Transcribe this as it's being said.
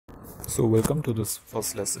So welcome to this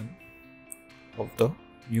first lesson of the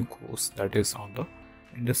new course that is on the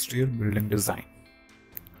industrial building design.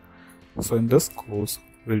 So in this course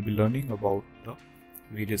we'll be learning about the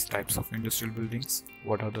various types of industrial buildings,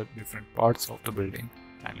 what are the different parts of the building,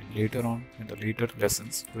 and later on in the later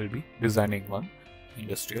lessons we'll be designing one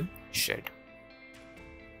industrial shed.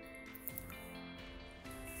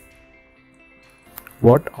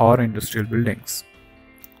 What are industrial buildings?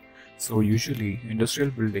 So usually industrial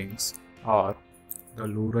buildings are the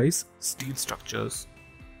low-rise steel structures.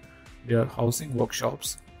 They are housing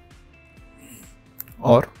workshops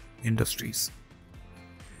or industries.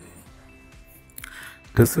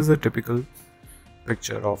 This is a typical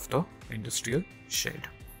picture of the industrial shed.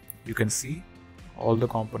 You can see all the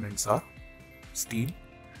components are steel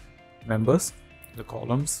members, the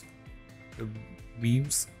columns, the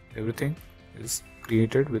beams, everything is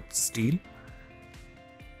created with steel,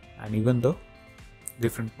 and even the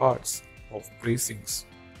different parts of bracings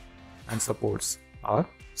and supports are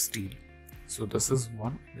steel. So this is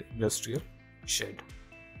one industrial shed.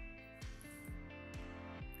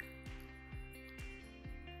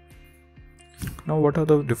 Now what are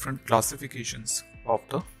the different classifications of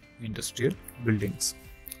the industrial buildings?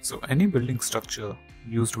 So any building structure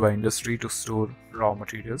used by industry to store raw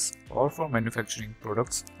materials or for manufacturing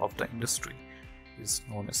products of the industry is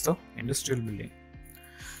known as the industrial building.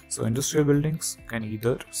 So industrial buildings can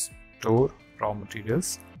either store raw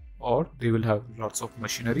materials or they will have lots of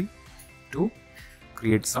machinery to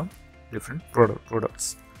create some different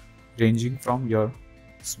products, ranging from your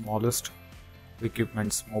smallest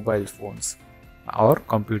equipments, mobile phones or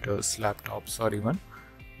computers, laptops, or even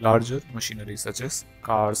larger machinery such as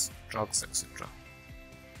cars, trucks, etc.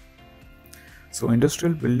 So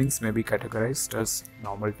industrial buildings may be categorized as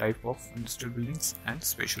normal type of industrial buildings and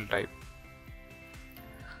special type.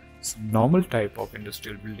 So normal type of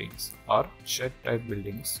industrial buildings are shed type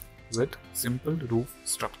buildings with simple roof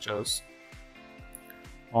structures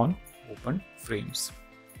on open frames.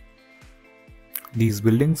 These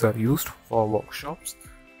buildings are used for workshops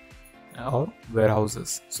or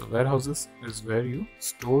warehouses. So warehouses is where you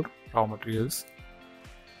store raw materials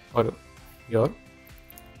or your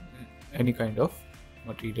any kind of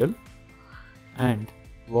material, and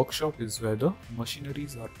workshop is where the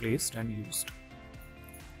machineries are placed and used.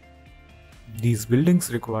 These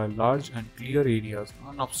buildings require large and clear areas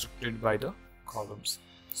unobstructed by the columns.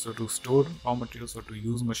 So to store raw materials or to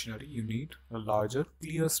use machinery, you need a larger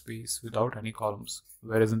clear space without any columns,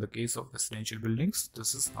 whereas in the case of residential buildings,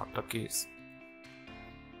 this is not the case.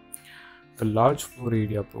 The large floor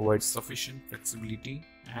area provides sufficient flexibility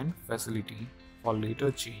and facility for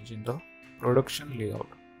later change in the production layout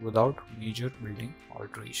without major building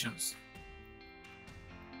alterations.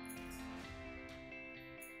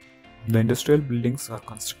 The industrial buildings are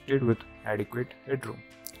constructed with adequate headroom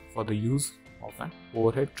for the use of an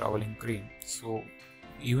overhead traveling crane. So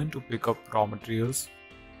even to pick up raw materials,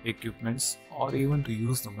 equipments, or even to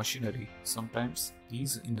use the machinery, sometimes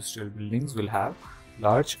these industrial buildings will have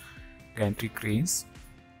large gantry cranes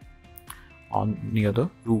near the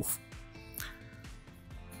roof,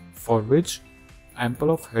 for which ample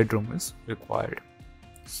of headroom is required.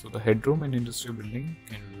 So the headroom in industrial building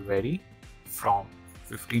can vary from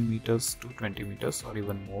 15 meters to 20 meters or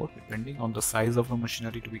even more, depending on the size of the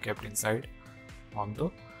machinery to be kept inside, on the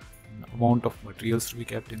amount of materials to be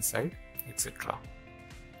kept inside, etc.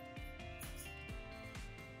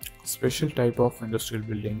 Special type of industrial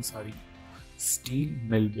buildings are steel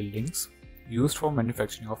mill buildings used for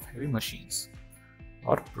manufacturing of heavy machines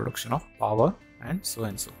or production of power and so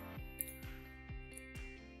and so.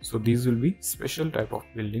 So these will be special type of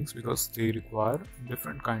buildings because they require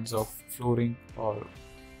different kinds of flooring or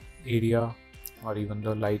area, or even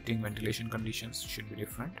the lighting, ventilation conditions should be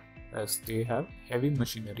different, as they have heavy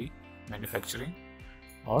machinery manufacturing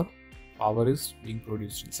or power is being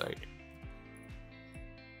produced inside.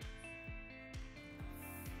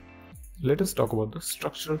 Let us talk about the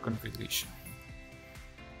structural configuration.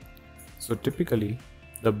 So typically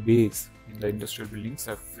the bays in the industrial buildings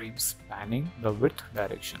have frames spanning the width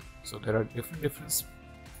direction. So there are different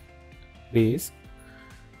bays.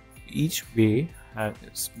 Each bay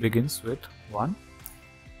begins with one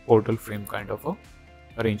portal frame kind of a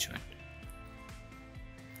arrangement.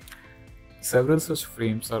 Several such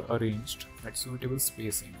frames are arranged at suitable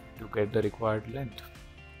spacing to get the required length.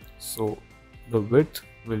 So the width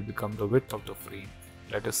will become the width of the frame.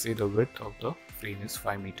 Let us say the width of the frame is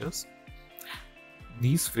 5 meters.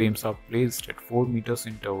 These frames are placed at 4 meters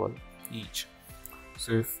interval each.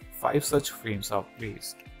 So if 5 such frames are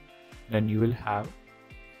placed, then you will have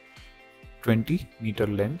 20 meter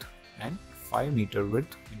length and 5 meter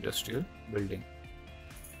width industrial building.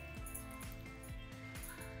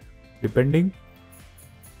 Depending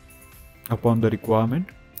upon the requirement,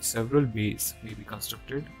 several bays may be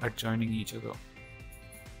constructed adjoining each other.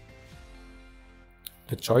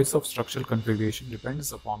 The choice of structural configuration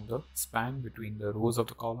depends upon the span between the rows of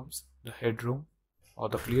the columns, the headroom or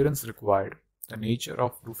the clearance required, the nature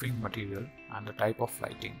of roofing material, and the type of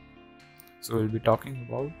lighting. So we'll be talking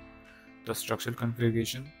about the structural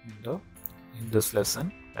configuration in this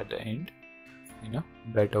lesson at the end in a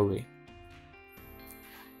better way.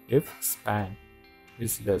 If span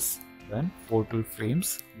is less, then portal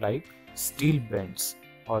frames like steel bends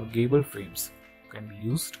or gable frames can be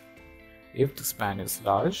used. If the span is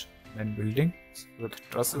large, then buildings with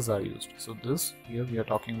trusses are used. So here we are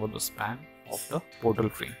talking about the span of the portal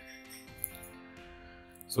frame.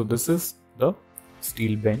 So this is the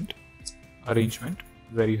steel bend arrangement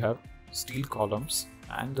where you have steel columns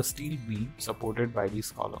and the steel beam supported by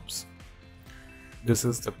these columns. This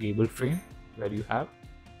is the gable frame where you have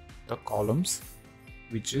the columns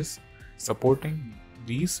which is supporting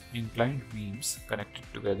these inclined beams connected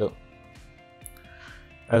together.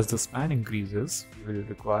 As the span increases, you will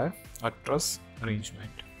require a truss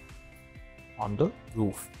arrangement on the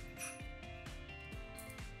roof.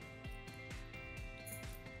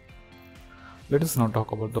 Let us now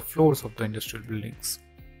talk about the floors of the industrial buildings.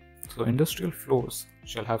 So industrial floors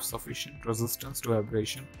shall have sufficient resistance to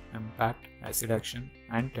abrasion, impact, acid action,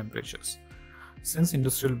 and temperatures. Since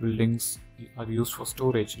industrial buildings are used for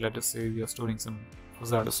storage, let us say we are storing some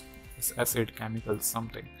hazardous acid, chemicals,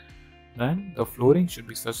 something, then the flooring should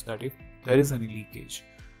be such that if there is any leakage,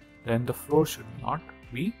 then the floor should not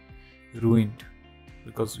be ruined,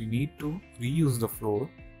 because we need to reuse the floor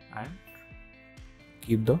and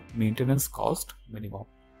keep the maintenance cost minimum.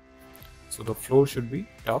 So the floor should be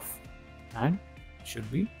tough and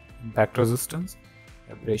should be impact resistant,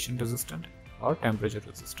 abrasion resistant, or temperature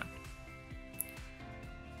resistant.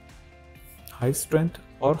 High strength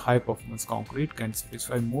or high performance concrete can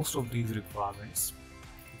satisfy most of these requirements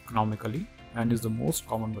economically and is the most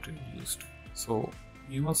common material used. So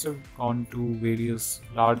you must have gone to various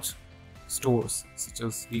large stores such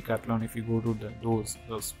as Decathlon. If you go to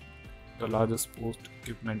the largest sports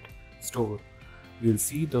equipment store, you will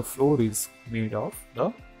see the floor is made of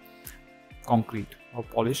the concrete or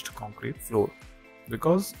polished concrete floor,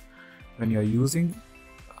 because when you are using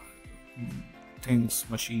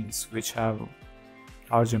machines which have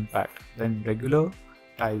large impact, then regular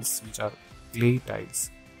tiles which are clay tiles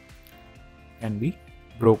can be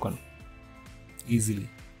broken easily,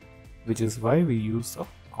 which is why we use the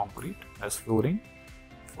concrete as flooring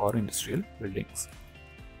for industrial buildings.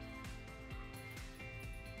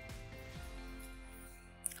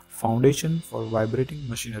 Foundation for vibrating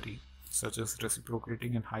machinery such as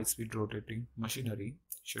reciprocating and high-speed rotating machinery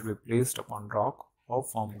should be placed upon rock or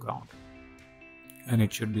firm ground, and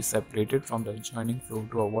it should be separated from the adjoining floor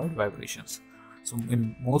to avoid vibrations. So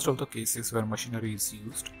in most of the cases where machinery is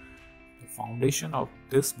used, the foundation of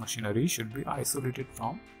this machinery should be isolated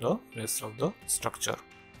from the rest of the structure,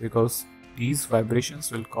 because these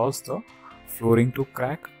vibrations will cause the flooring to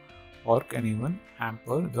crack or can even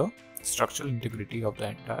hamper the structural integrity of the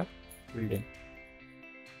entire building.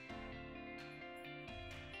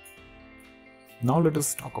 Now let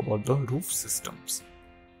us talk about the roof systems.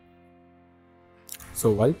 So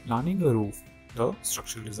while planning a roof, the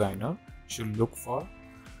structural designer should look for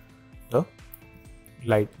the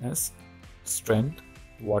lightness, strength,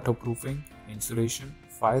 waterproofing, insulation,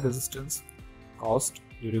 fire resistance, cost,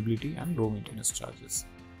 durability, and low maintenance charges.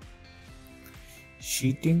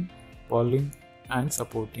 Sheeting, purling, and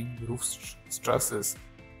supporting roof trusses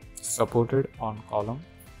supported on column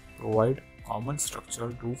provide common structural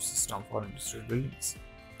roof system for industrial buildings.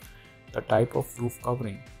 The type of roof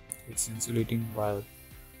covering, its insulating wire,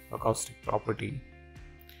 acoustic property,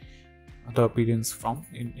 the appearance from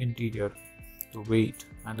interior, the weight,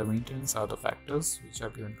 and the maintenance are the factors which are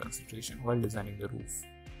given consideration while designing the roof.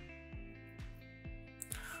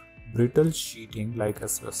 Brittle sheeting like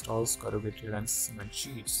asbestos, corrugated and cement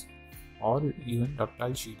sheets, or even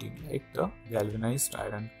ductile sheeting like the galvanized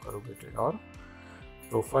iron corrugated or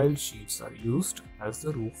profile sheets are used as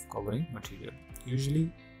the roof covering material.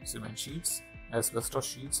 Usually cement sheets, asbestos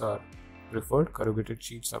sheets are preferred, corrugated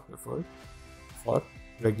sheets are preferred for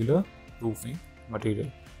regular roofing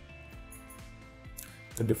material.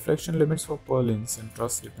 The deflection limits for purlins and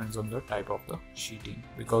truss depends on the type of the sheeting,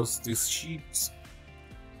 because these sheets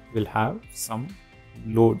will have some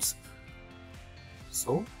loads.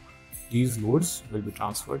 So these loads will be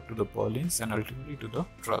transferred to the purlins and ultimately to the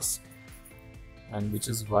truss, and which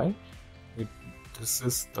is why this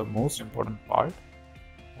is the most important part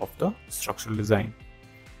of the structural design.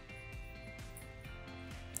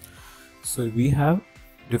 So we have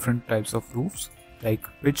different types of roofs like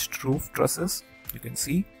pitched roof trusses. You can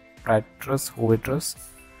see Pratt truss, Howe truss.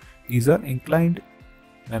 These are inclined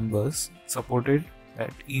members supported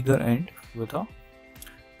at either end with a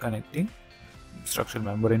connecting structural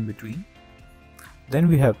member in between. Then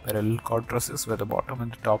we have parallel chord trusses where the bottom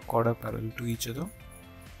and the top chord are parallel to each other.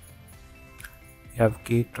 We have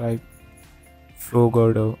K-type, flow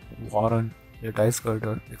girder, warren, lattice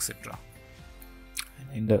girder, etc.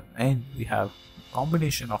 And in the end we have a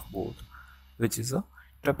combination of both, which is a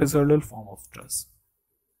trapezoidal form of truss.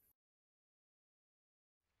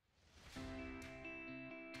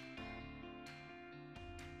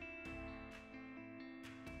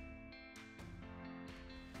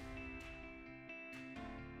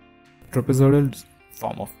 Trapezoidal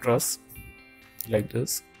form of truss like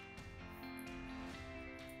this.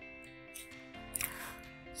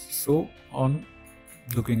 So on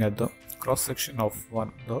looking at the cross section of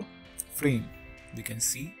the frame, we can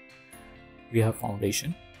see we have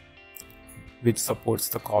foundation which supports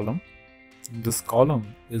the column. This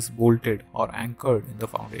column is bolted or anchored in the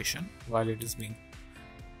foundation while it is being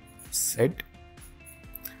set.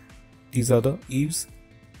 These are the eaves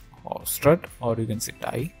or strut, or you can say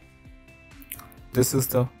tie. This is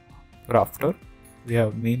the rafter. We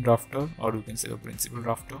have main rafter, or you can say the principal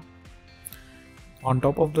rafter. On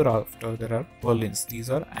top of the rafter there are purlins. These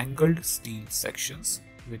are angled steel sections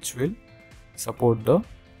which will support the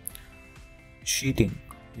sheeting.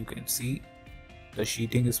 You can see the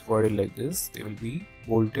sheeting is provided like this. They will be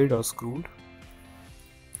bolted or screwed.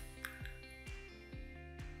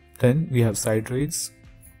 Then we have side rails.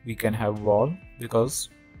 We can have wall because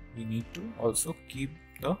we need to also keep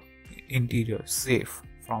the interior safe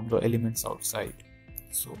from the elements outside.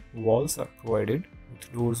 So walls are provided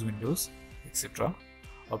with doors, windows, etc.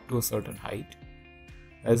 up to a certain height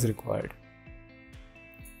as required.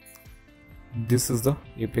 This is the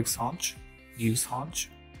apex haunch, eaves haunch,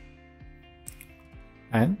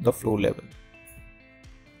 and the floor level.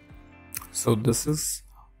 So this is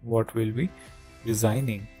what we'll be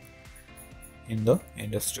designing in the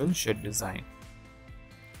industrial shed design.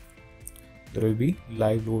 There will be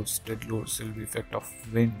live loads, dead loads, there will be effect of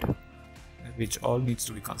wind, which all needs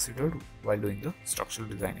to be considered while doing the structural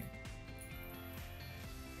designing.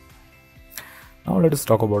 Now let us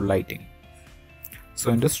talk about lighting.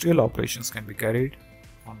 So industrial operations can be carried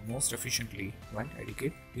on most efficiently when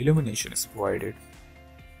adequate illumination is provided.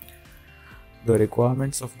 The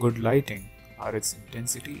requirements of good lighting are its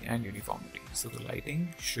intensity and uniformity. So the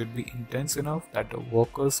lighting should be intense enough that the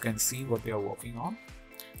workers can see what they are working on,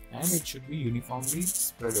 and it should be uniformly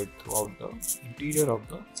spread throughout the interior of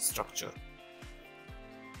the structure.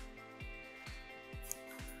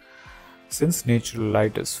 Since natural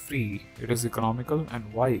light is free, it is economical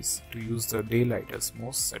and wise to use the daylight as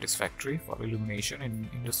most satisfactory for illumination in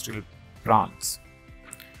industrial plants,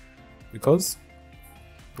 because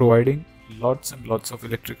providing lots and lots of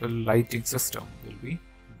electrical lighting system will be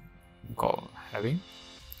having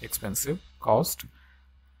expensive cost,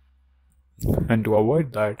 and to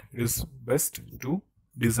avoid that it is best to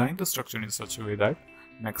design the structure in such a way that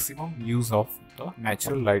maximum use of the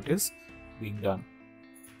natural light is being done.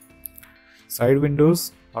 Side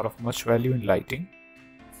windows are of much value in lighting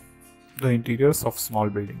the interiors of small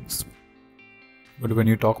buildings, but when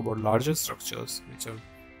you talk about larger structures which have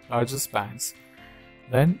larger spans,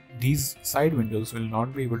 then these side windows will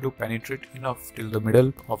not be able to penetrate enough till the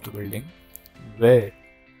middle of the building, where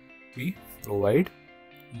we provide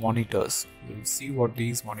monitors. We will see what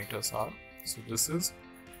these monitors are. So this is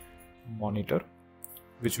monitor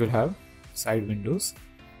which will have side windows,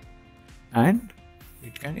 and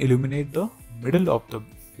it can illuminate the middle of the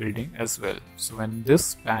building as well. So when this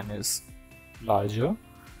span is larger,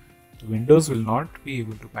 the windows will not be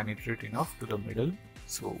able to penetrate enough to the middle.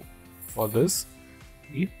 So for this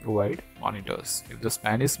we provide monitors. If the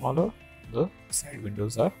span is smaller, the side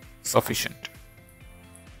windows are sufficient.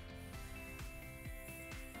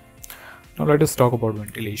 Now let us talk about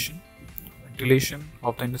ventilation. Ventilation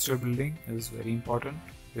of the industrial building is very important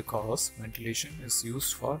because ventilation is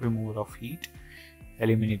used for removal of heat,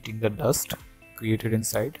 eliminating the dust created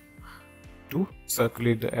inside to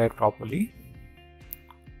circulate the air properly.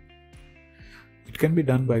 It can be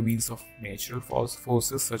done by means of natural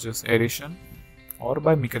forces such as aeration, or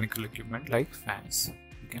by mechanical equipment like fans.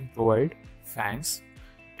 You can provide fans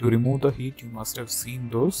to remove the heat. You must have seen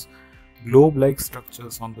those globe-like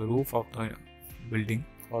structures on the roof of the building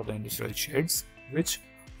or the industrial sheds which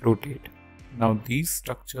rotate. Now these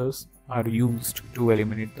structures are used to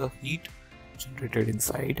eliminate the heat generated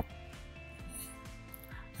inside,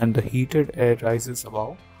 and the heated air rises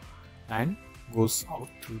above and goes out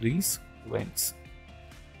through these vents.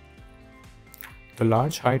 The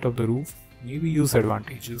large height of the roof may be used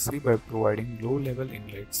advantageously by providing low-level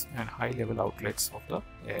inlets and high-level outlets of the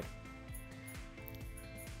air.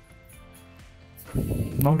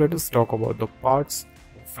 Now let us talk about the parts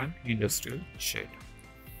of an industrial shed.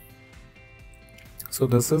 So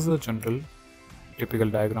this is a general typical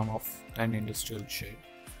diagram of an industrial shed.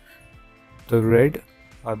 The red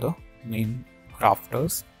are the main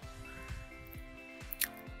rafters.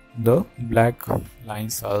 The black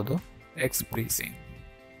lines are the X-bracing.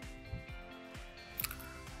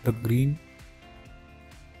 The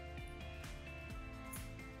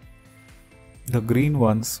green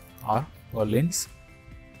ones are purlins,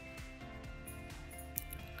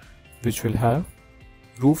 which will have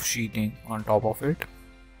roof sheeting on top of it.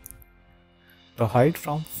 The height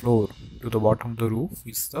from floor to the bottom of the roof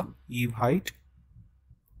is the eave height.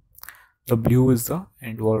 The blue is the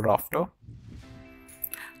end wall rafter.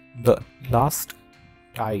 The last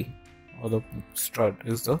tie or the strut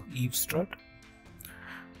is the eave strut.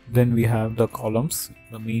 Then we have the columns,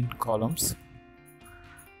 the main columns.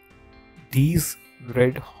 These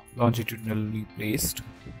red longitudinally placed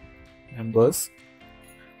members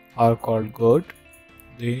are called gird.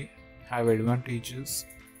 They have advantages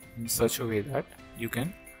in such a way that you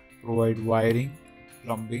can provide wiring,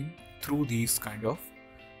 plumbing through these kind of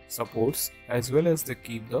supports, as well as they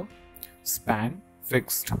keep the span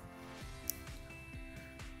fixed.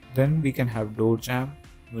 Then we can have door jamb,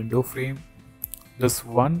 window frame. This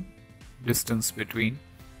one distance between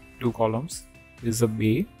two columns is a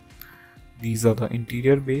bay. These are the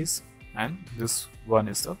interior bays, and this one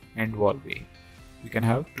is the end wall bay. We can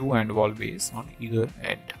have two end wall bays on either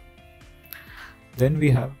end. Then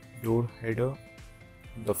we have door header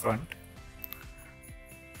in the front.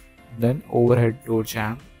 Then overhead door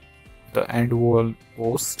jamb, the end wall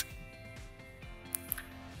post,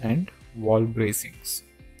 and wall bracings.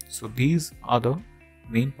 So these are the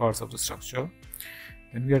main parts of the structure.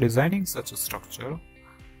 When we are designing such a structure,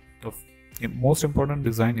 the most important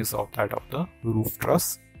design is that of the roof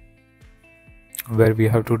truss, where we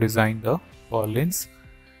have to design the purlins,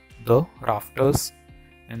 the rafters,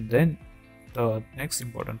 and then the next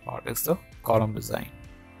important part is the column design.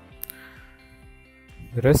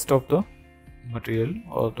 The rest of the material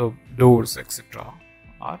or the doors etc.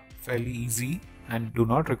 are fairly easy and do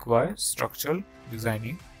not require structural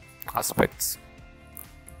designing aspects.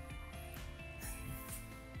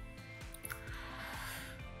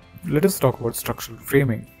 Let us talk about structural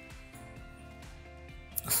framing.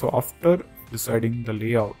 So after deciding the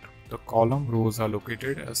layout, the column rows are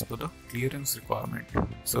located as per the clearance requirement.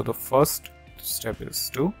 So the first step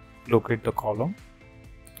is to locate the column.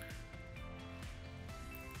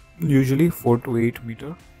 Usually 4 to 8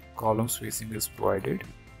 meter column spacing is provided.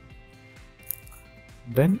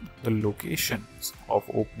 Then the locations of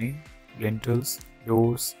opening, lintels,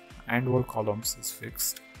 doors, and wall columns is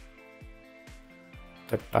fixed.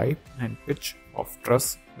 The type and pitch of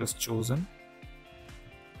truss is chosen.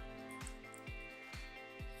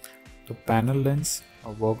 The panel lengths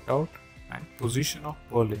are worked out and position of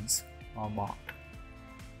purlins are marked.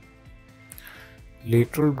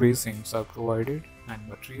 Lateral bracings are provided and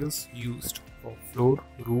materials used for floor,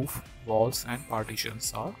 roof, walls and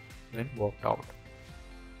partitions are then worked out.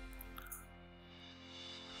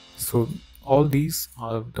 So all these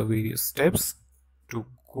are the various steps to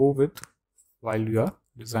go with while you are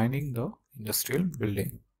designing the industrial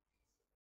building.